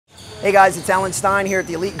Hey guys, it's Stein here at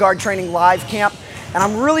the Elite Guard Training Live Camp, and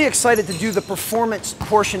I'm really excited to do the performance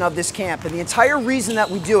portion of this camp. And the entire reason that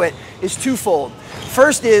we do it is twofold.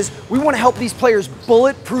 First is we want to help these players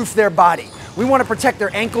bulletproof their body. We want to protect their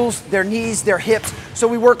ankles, their knees, their hips, so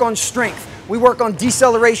we work on strength, we work on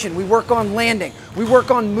deceleration, we work on landing, we work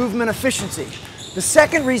on movement efficiency. The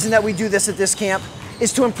second reason that we do this at this camp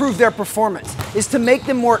is to improve their performance, is to make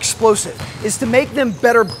them more explosive, is to make them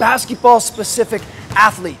better basketball-specific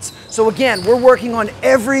athletes. So again, we're working on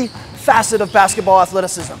every facet of basketball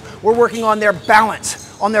athleticism. We're working on their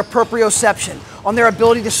balance, on their proprioception, on their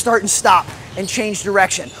ability to start and stop and change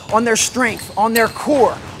direction, on their strength, on their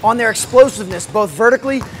core, on their explosiveness, both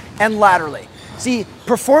vertically and laterally. See,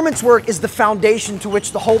 performance work is the foundation to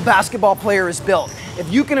which the whole basketball player is built.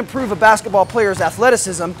 If you can improve a basketball player's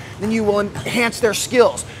athleticism, then you will enhance their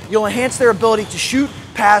skills. You'll enhance their ability to shoot,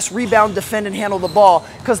 pass, rebound, defend, and handle the ball,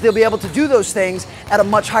 because they'll be able to do those things at a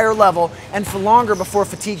much higher level and for longer before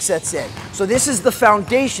fatigue sets in. So this is the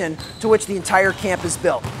foundation to which the entire camp is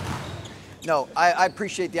built. No, I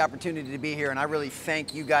appreciate the opportunity to be here, and I really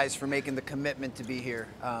thank you guys for making the commitment to be here.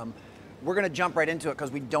 We're going to jump right into it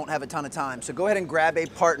because we don't have a ton of time. So go ahead and grab a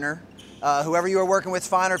partner. Whoever you are working with is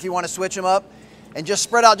fine, or if you want to switch them up. And just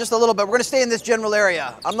spread out just a little bit. We're going to stay in this general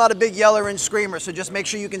area. I'm not a big yeller and screamer, so just make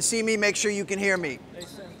sure you can see me, make sure you can hear me.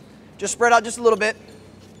 Just spread out just a little bit.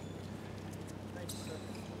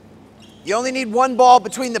 You only need one ball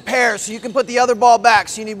between the pairs, so you can put the other ball back.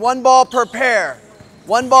 So you need one ball per pair.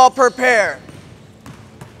 One ball per pair.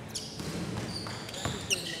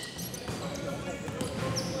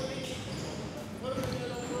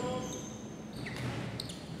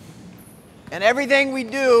 And everything we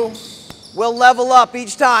do will level up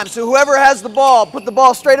each time. So whoever has the ball, put the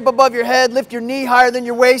ball straight up above your head, lift your knee higher than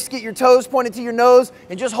your waist, get your toes pointed to your nose,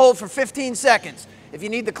 and just hold for 15 seconds. If you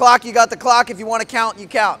need the clock, you got the clock. If you want to count, you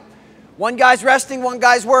count. One guy's resting, one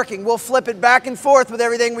guy's working. We'll flip it back and forth with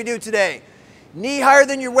everything we do today. Knee higher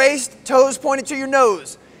than your waist, toes pointed to your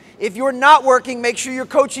nose. If you're not working, make sure you're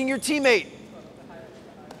coaching your teammate.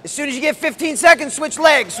 As soon as you get 15 seconds, switch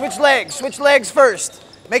legs, switch legs, switch legs first.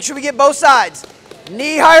 Make sure we get both sides.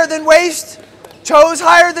 Knee higher than waist, toes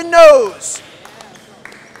higher than nose.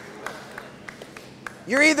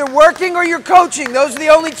 You're either working or you're coaching. Those are the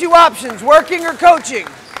only two options, working or coaching.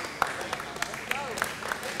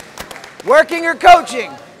 Working or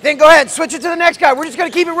coaching. Then go ahead, switch it to the next guy. We're just going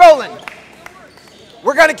to keep it rolling.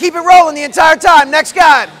 We're going to keep it rolling the entire time. Next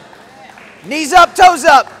guy. Knees up, toes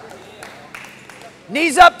up.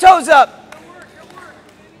 Knees up, toes up.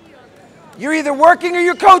 You're either working or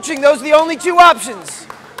you're coaching. Those are the only two options.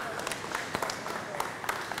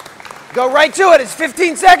 Go right to it. It's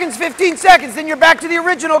 15 seconds, 15 seconds. Then you're back to the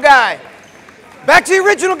original guy. Back to the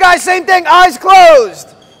original guy, same thing. Eyes closed.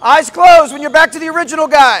 Eyes closed when you're back to the original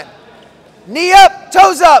guy. Knee up,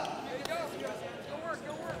 toes up.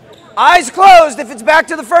 Eyes closed if it's back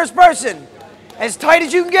to the first person. As tight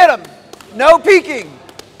as you can get them. No peeking.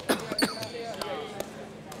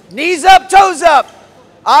 Knees up, toes up.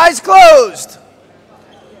 Eyes closed.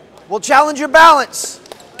 We'll challenge your balance.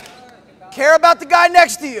 Care about the guy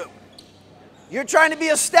next to you. You're trying to be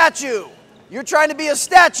a statue. You're trying to be a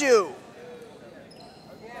statue.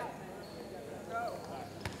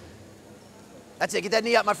 That's it. Get that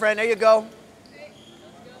knee up, my friend. There you go.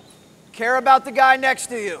 Care about the guy next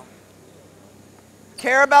to you.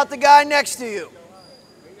 Care about the guy next to you.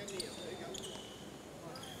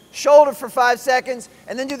 Shoulder for 5 seconds,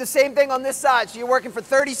 and then do the same thing on this side. So you're working for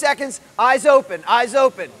 30 seconds, eyes open, eyes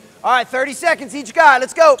open. All right, 30 seconds each guy.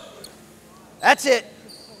 Let's go. That's it.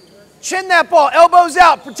 Chin that ball, elbows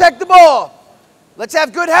out, protect the ball. Let's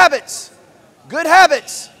have good habits. Good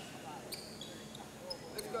habits.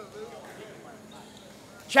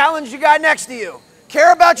 Challenge your guy next to you.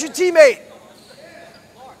 Care about your teammate.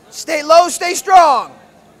 Stay low, stay strong.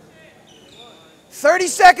 30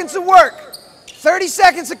 seconds of work. 30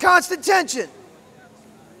 seconds of constant tension.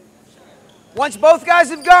 Once both guys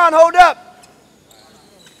have gone, hold up.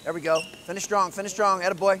 There we go. Finish strong,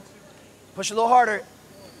 attaboy. Push a little harder.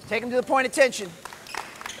 Take him to the point of tension.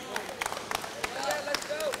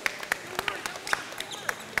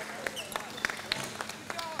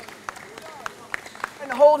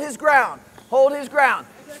 And hold his ground. Hold his ground.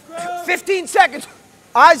 15 seconds.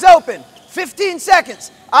 Eyes open. 15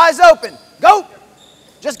 seconds. Eyes open. Go.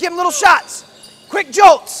 Just give him little shots. Quick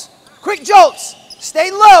jolts. Quick jolts.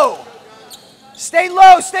 Stay low. Stay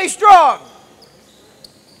low. Stay strong.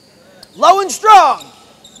 Low and strong.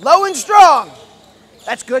 Low and strong.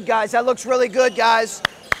 That's good, guys. That looks really good, guys.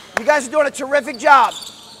 You guys are doing a terrific job.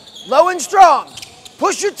 Low and strong.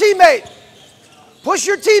 Push your teammate. Push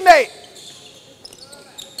your teammate.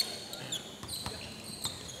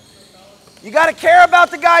 You got to care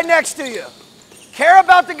about the guy next to you. Care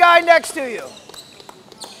about the guy next to you.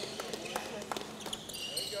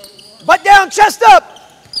 Butt down, chest up.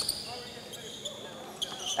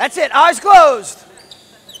 That's it, eyes closed.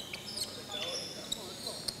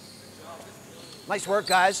 Nice work,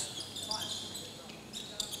 guys.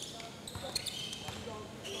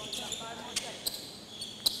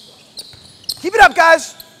 Keep it up,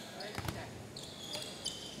 guys.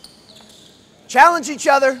 Challenge each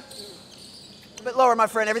other. A bit lower, my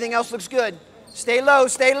friend. Everything else looks good. Stay low,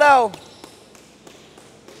 stay low.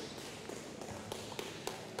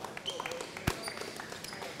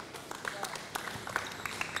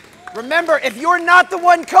 Remember, if you're not the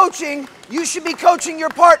one coaching, you should be coaching your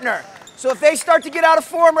partner. So if they start to get out of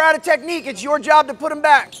form or out of technique, it's your job to put them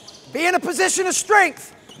back. Be in a position of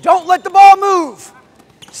strength. Don't let the ball move.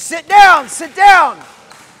 Sit down, sit down.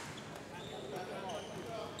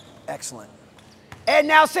 Excellent. And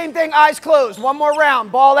now same thing, eyes closed. One more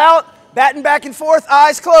round. Ball out, batting back and forth,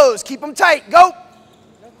 eyes closed. Keep them tight. Go.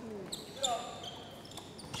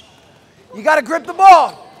 You got to grip the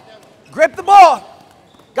ball. Grip the ball.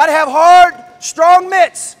 Got to have hard, strong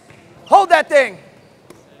mitts. Hold that thing.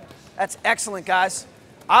 That's excellent, guys.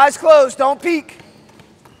 Eyes closed, don't peek.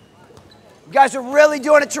 You guys are really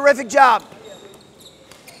doing a terrific job.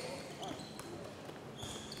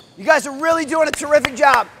 You guys are really doing a terrific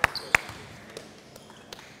job.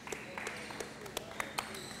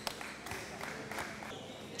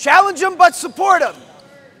 Challenge them, but support them.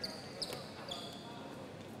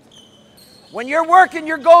 When you're working,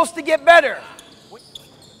 your goal is to get better.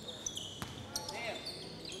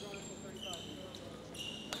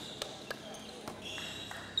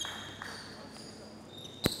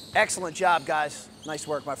 Excellent job, guys. Nice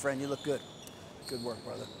work, my friend. You look good. Good work,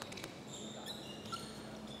 brother.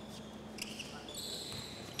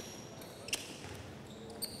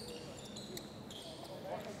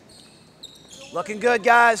 Looking good,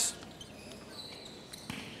 guys.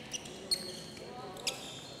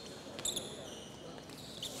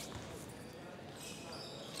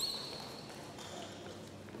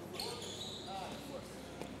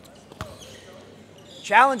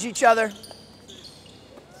 Challenge each other.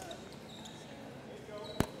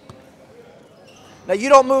 Now, you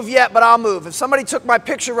don't move yet, but I'll move. If somebody took my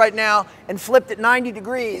picture right now and flipped it 90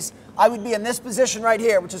 degrees, I would be in this position right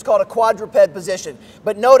here, which is called a quadruped position.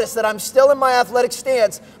 But notice that I'm still in my athletic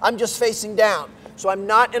stance. I'm just facing down. So I'm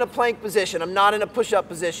not in a plank position. I'm not in a push-up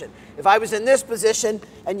position. If I was in this position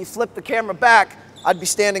and you flip the camera back, I'd be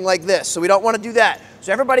standing like this. So we don't want to do that.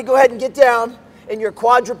 So everybody go ahead and get down in your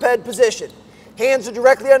quadruped position. Hands are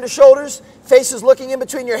directly under shoulders. Face is looking in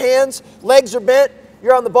between your hands. Legs are bent.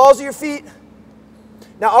 You're on the balls of your feet.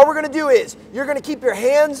 Now all we're going to do is, you're going to keep your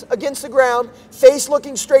hands against the ground, face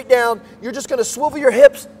looking straight down. You're just going to swivel your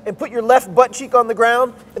hips and put your left butt cheek on the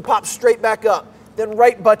ground and pop straight back up. Then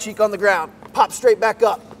right butt cheek on the ground, pop straight back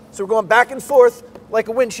up. So we're going back and forth like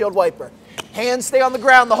a windshield wiper. Hands stay on the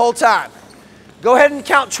ground the whole time. Go ahead and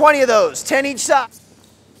count 20 of those, 10 each side,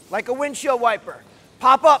 like a windshield wiper.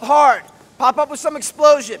 Pop up hard, pop up with some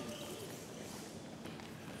explosion.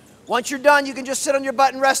 Once you're done, you can just sit on your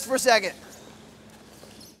butt and rest for a second.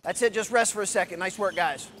 That's it, just rest for a second. Nice work,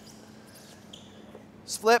 guys.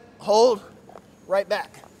 Flip, hold, right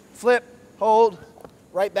back. Flip, hold,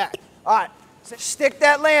 right back. All right, stick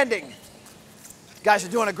that landing. You guys are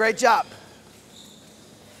doing a great job.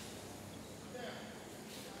 You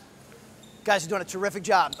guys are doing a terrific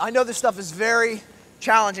job. I know this stuff is very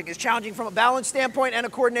challenging. It's challenging from a balance standpoint and a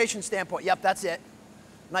coordination standpoint. Yep, that's it.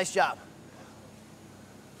 Nice job.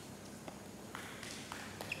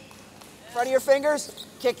 Front of your fingers,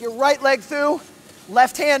 kick your right leg through,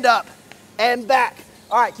 left hand up and back.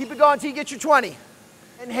 All right, keep it going until you get your 20.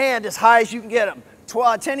 And hand as high as you can get them.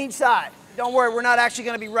 10 each side. Don't worry, we're not actually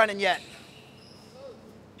going to be running yet.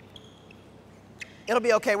 It'll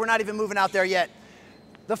be okay, we're not even moving out there yet.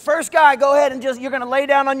 The first guy, go ahead and you're going to lay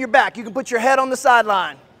down on your back. You can put your head on the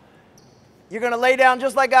sideline. You're going to lay down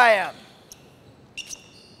just like I am.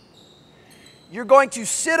 You're going to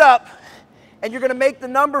sit up and you're going to make the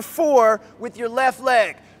number 4 with your left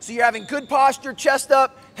leg. So you're having good posture, chest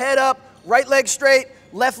up, head up, right leg straight,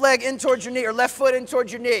 left leg in towards your knee, or left foot in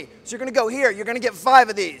towards your knee. So you're going to go here. You're going to get 5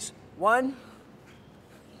 of these. 1,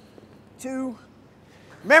 2.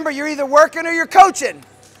 Remember, you're either working or you're coaching.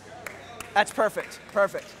 That's perfect.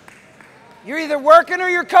 Perfect. You're either working or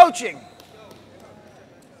you're coaching.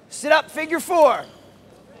 Sit up, figure 4.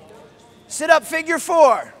 Sit up, figure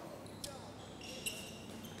 4.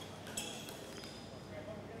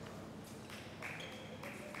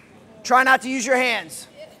 Try not to use your hands.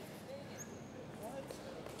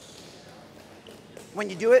 When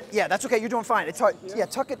you do it, yeah, that's okay. You're doing fine. It's hard. Yeah,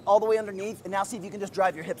 tuck it all the way underneath, and now see if you can just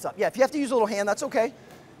drive your hips up. Yeah, if you have to use a little hand, that's okay.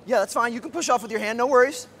 Yeah, that's fine. You can push off with your hand, no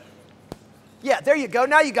worries. Yeah, there you go.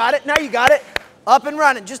 Now you got it. Now you got it. Up and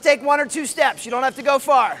running. Just take 1 or 2 steps. You don't have to go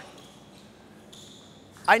far.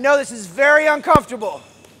 I know this is very uncomfortable.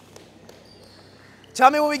 Tell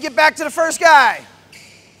me when we get back to the first guy.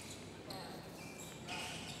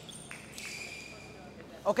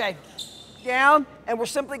 Okay, down, and we're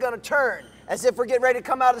simply going to turn as if we're getting ready to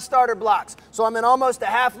come out of the starter blocks. So I'm in almost a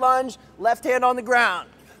half lunge, left hand on the ground.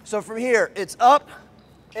 So from here, it's up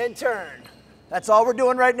and turn. That's all we're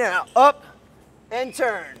doing right now. Up and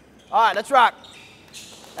turn. All right, let's rock.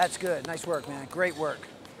 That's good. Nice work, man. Great work.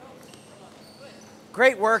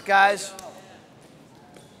 Great work, guys.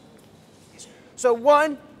 So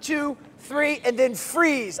 1, 2, 3, and then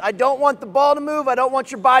freeze. I don't want the ball to move. I don't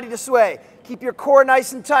want your body to sway. Keep your core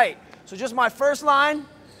nice and tight. So just my first line.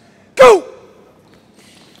 Go!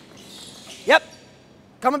 Yep.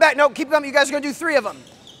 Coming back. No, keep coming. You guys are going to do 3 of them.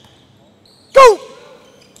 Go!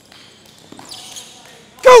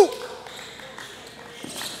 Go!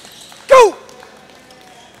 Go!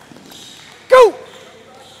 Go!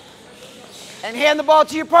 And hand the ball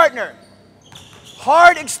to your partner.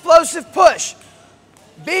 Hard, explosive push.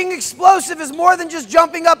 Being explosive is more than just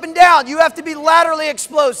jumping up and down. You have to be laterally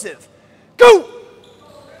explosive. Go!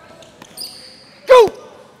 Go!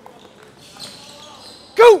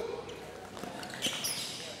 Go!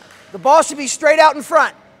 The ball should be straight out in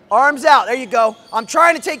front. Arms out. There you go. I'm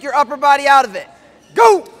trying to take your upper body out of it.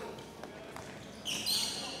 Go!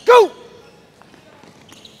 Go!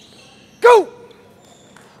 Go!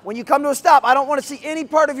 When you come to a stop, I don't want to see any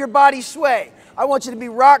part of your body sway. I want you to be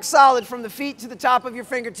rock solid from the feet to the top of your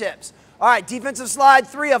fingertips. All right, defensive slide,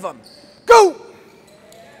 3 of them. Go!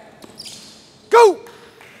 Go!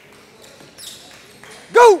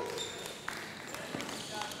 Go!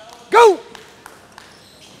 Go!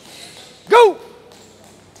 Go!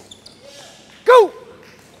 Go!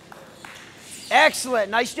 Excellent,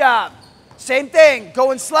 nice job. Same thing,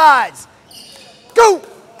 go in slides. Go!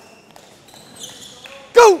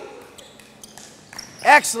 Go!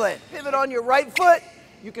 Excellent. Pivot on your right foot.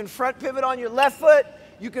 You can front pivot on your left foot.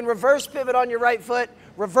 You can reverse pivot on your right foot.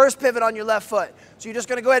 Reverse pivot on your left foot. So you're just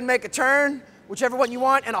going to go ahead and make a turn, whichever one you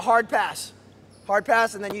want, and a hard pass. Hard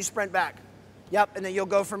pass, and then you sprint back. Yep, and then you'll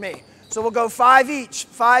go for me. So we'll go 5 each,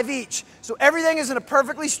 5 each. So everything is in a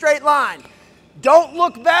perfectly straight line. Don't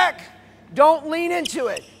look back. Don't lean into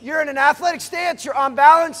it. You're in an athletic stance. You're on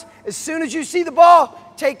balance. As soon as you see the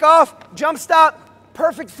ball, take off, jump stop,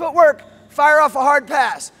 perfect footwork. Fire off a hard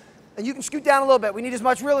pass. And you can scoot down a little bit. We need as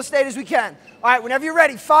much real estate as we can. All right, whenever you're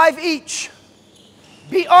ready, 5 each.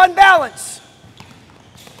 Be on balance.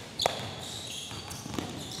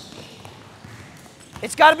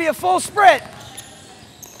 It's got to be a full sprint.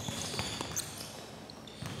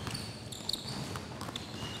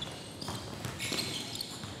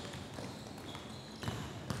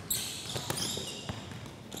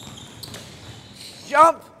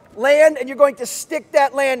 Jump, land, and you're going to stick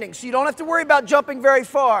that landing. So you don't have to worry about jumping very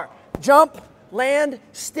far. Jump, land,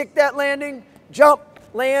 stick that landing. Jump,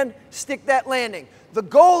 land, stick that landing. The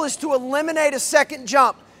goal is to eliminate a second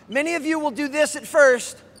jump. Many of you will do this at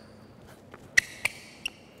first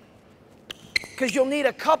because you'll need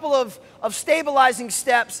a couple of stabilizing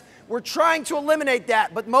steps. We're trying to eliminate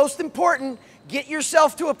that. But most important, get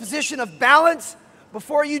yourself to a position of balance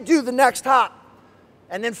before you do the next hop.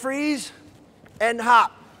 And then freeze and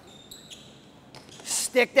hop.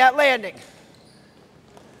 Stick that landing.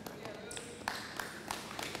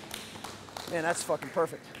 Man, that's fucking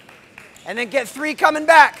perfect. And then get 3 coming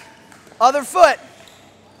back. Other foot.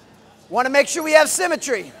 Want to make sure we have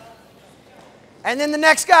symmetry. And then the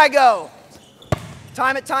next guy go.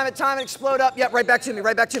 Time it, time it, time it, explode up. Yep, right back to me,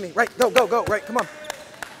 right back to me. Right, go, go, go, right, come on.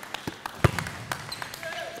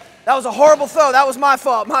 That was a horrible throw. That was my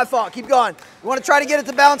fault, my fault. Keep going. You want to try to get it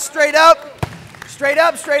to bounce straight up. Straight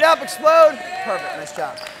up, explode. Perfect, nice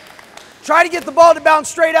job. Try to get the ball to bounce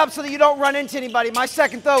straight up so that you don't run into anybody. My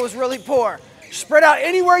second throw was really poor. Spread out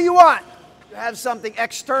anywhere you want. You have something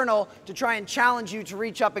external to try and challenge you to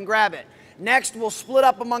reach up and grab it. Next, we'll split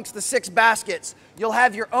up amongst the 6 baskets. You'll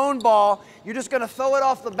have your own ball. You're just going to throw it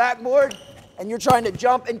off the backboard, and you're trying to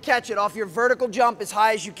jump and catch it off your vertical jump as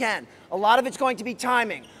high as you can. A lot of it's going to be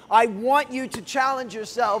timing. I want you to challenge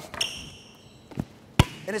yourself,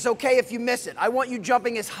 and it's okay if you miss it. I want you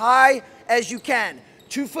jumping as high as you can.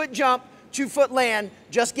 2-foot jump, 2-foot land,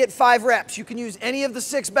 just get 5 reps. You can use any of the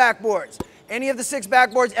 6 backboards. Any of the 6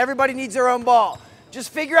 backboards, everybody needs their own ball.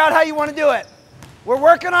 Just figure out how you want to do it. We're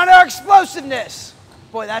working on our explosiveness.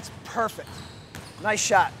 Boy, that's perfect. Nice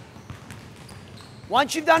shot.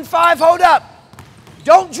 Once you've done 5, hold up.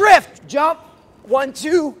 Don't drift. Jump, 1,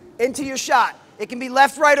 2, into your shot. It can be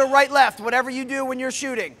left, right, or right, left, whatever you do when you're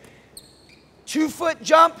shooting. 2-foot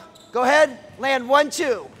jump, go ahead, land 1,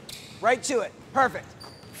 2, right to it, perfect.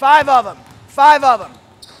 5 of them, 5 of them,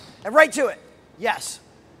 and right to it, yes.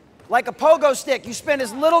 Like a pogo stick, you spend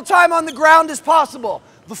as little time on the ground as possible.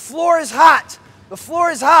 The floor is hot, the floor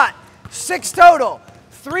is hot. 6 total,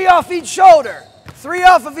 3 off each shoulder, 3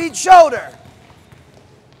 off of each shoulder.